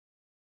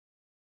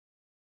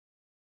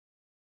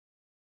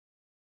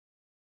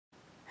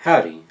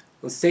Howdy!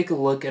 Let's take a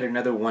look at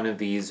another one of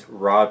these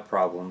rod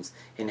problems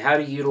and how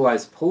to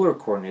utilize polar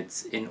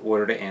coordinates in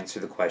order to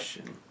answer the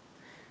question.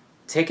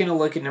 Taking a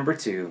look at number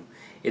 2,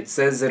 it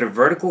says that a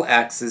vertical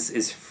axis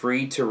is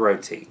free to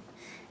rotate.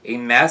 A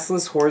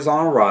massless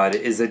horizontal rod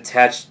is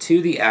attached to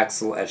the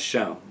axle as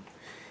shown.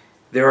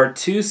 There are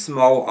two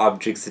small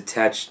objects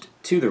attached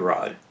to the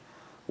rod.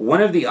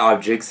 One of the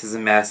objects has a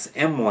mass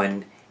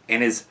m1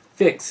 and is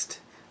fixed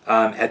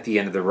at the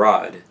end of the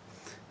rod.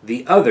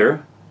 The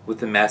other, with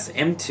the mass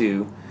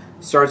m2,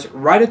 starts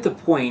right at the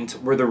point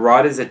where the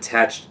rod is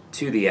attached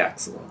to the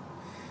axle.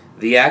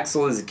 The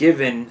axle is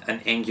given an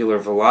angular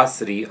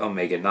velocity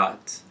omega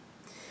naught.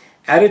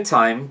 At a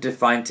time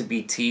defined to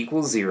be t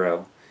equals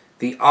 0,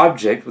 the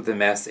object with the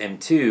mass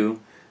m2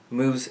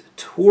 moves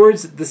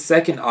towards the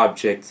second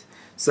object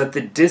so that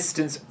the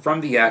distance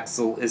from the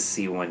axle is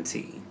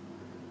c1t.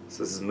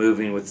 So this is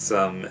moving with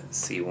some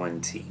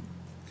c1t,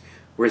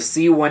 where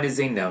c1 is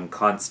a known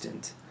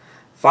constant.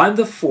 Find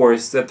the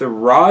force that the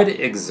rod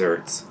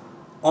exerts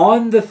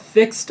on the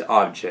fixed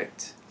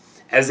object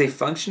as a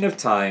function of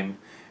time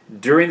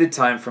during the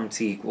time from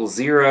t equals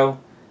 0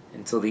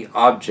 until the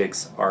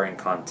objects are in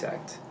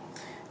contact.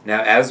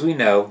 Now, as we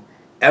know,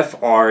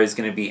 Fr is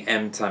going to be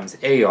m times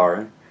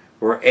Ar,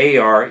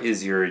 where Ar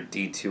is your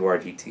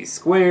d2r dt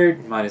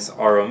squared minus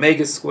r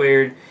omega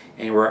squared,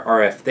 and where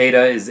Rf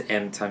theta is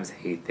m times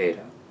a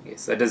theta. Okay,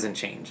 so that doesn't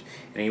change.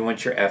 And you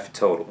want your F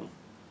total.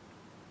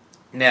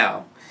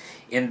 Now,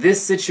 in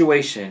this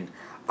situation,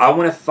 I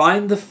want to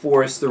find the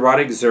force the rod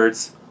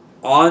exerts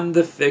on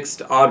the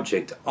fixed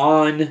object,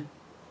 on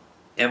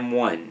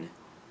m1.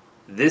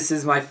 This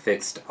is my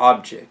fixed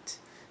object.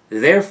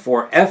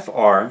 Therefore,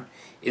 Fr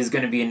is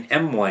going to be an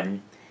m1,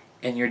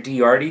 and your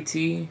dr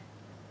dt,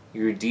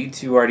 your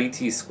d2r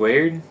dt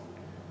squared,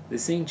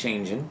 this ain't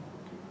changing.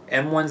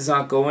 m1's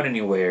not going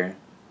anywhere.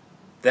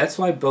 That's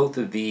why both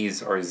of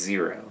these are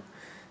 0.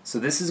 So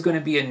this is going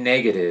to be a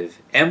negative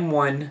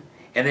m1,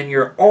 and then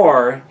your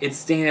r, it's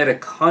staying at a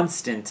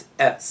constant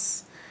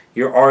s.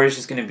 Your r is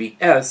just going to be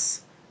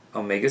s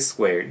omega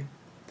squared,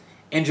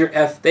 and your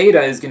f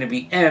theta is going to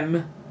be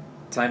m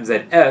times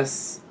that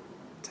s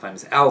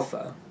times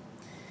alpha.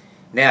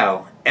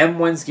 Now,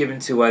 m1's given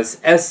to us,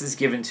 s is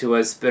given to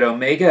us, but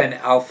omega and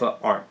alpha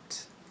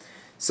aren't.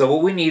 So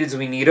what we need is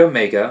we need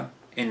omega,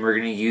 and we're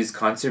going to use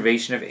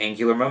conservation of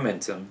angular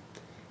momentum.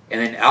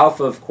 And then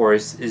alpha, of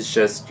course, is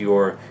just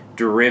your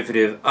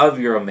derivative of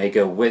your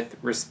omega with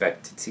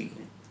respect to t.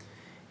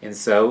 And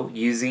so,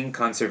 using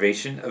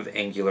conservation of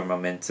angular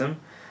momentum,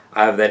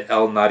 I have that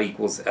L naught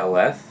equals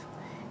LF.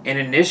 And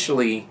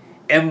initially,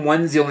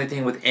 m1's the only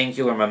thing with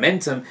angular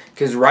momentum,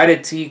 because right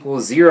at t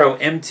equals 0,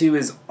 m2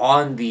 is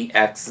on the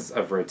axis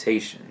of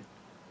rotation.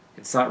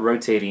 It's not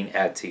rotating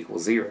at t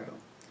equals 0.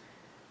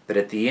 But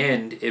at the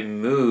end, it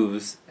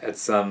moves at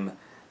some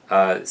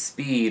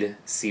speed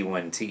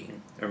c1t,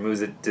 or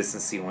moves at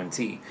distance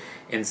c1t.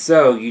 And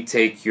so, you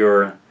take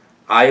your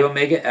I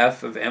omega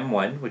f of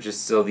m1, which is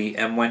still the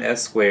m1s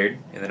squared,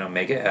 and then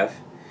omega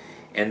f,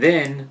 and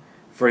then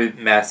for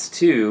mass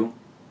 2,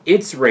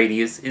 its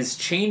radius is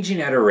changing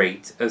at a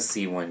rate of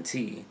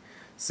c1t.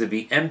 So it'd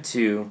be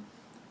m2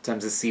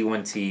 times the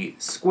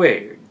c1t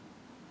squared,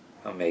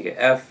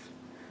 omega f.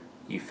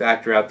 You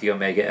factor out the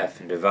omega f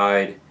and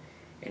divide,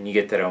 and you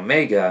get that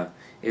omega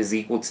is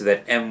equal to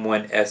that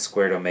m1s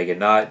squared omega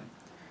naught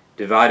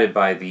divided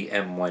by the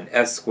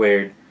m1s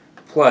squared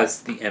plus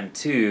the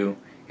m2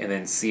 and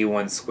then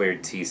c1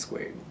 squared t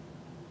squared.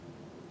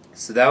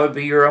 So that would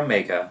be your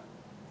omega.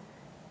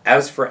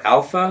 As for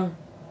alpha,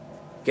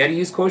 got to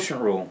use quotient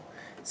rule.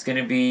 It's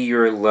going to be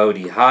your low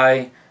d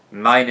high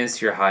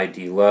minus your high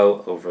d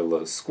low over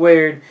low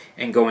squared.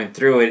 And going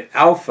through it,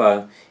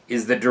 alpha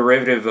is the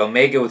derivative of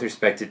omega with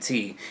respect to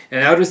t.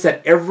 And notice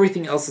that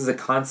everything else is a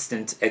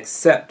constant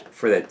except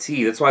for that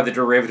t. That's why the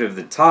derivative of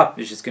the top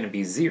is just going to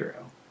be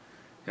 0.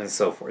 And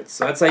so forth.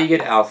 So that's how you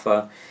get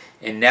alpha.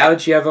 And now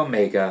that you have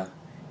omega,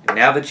 and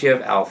now that you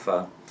have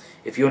alpha,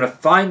 if you want to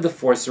find the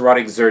force the rod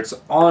exerts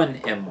on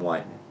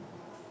m1,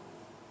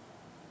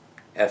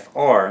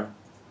 Fr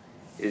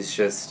is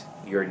just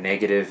your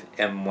negative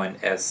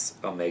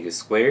m1s omega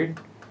squared,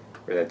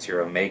 where that's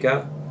your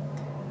omega.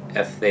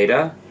 F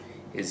theta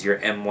is your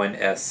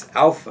m1s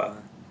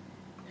alpha.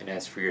 And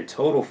as for your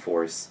total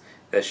force,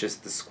 that's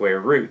just the square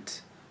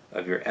root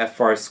of your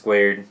Fr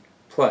squared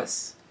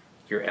plus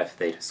your F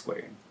theta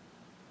squared.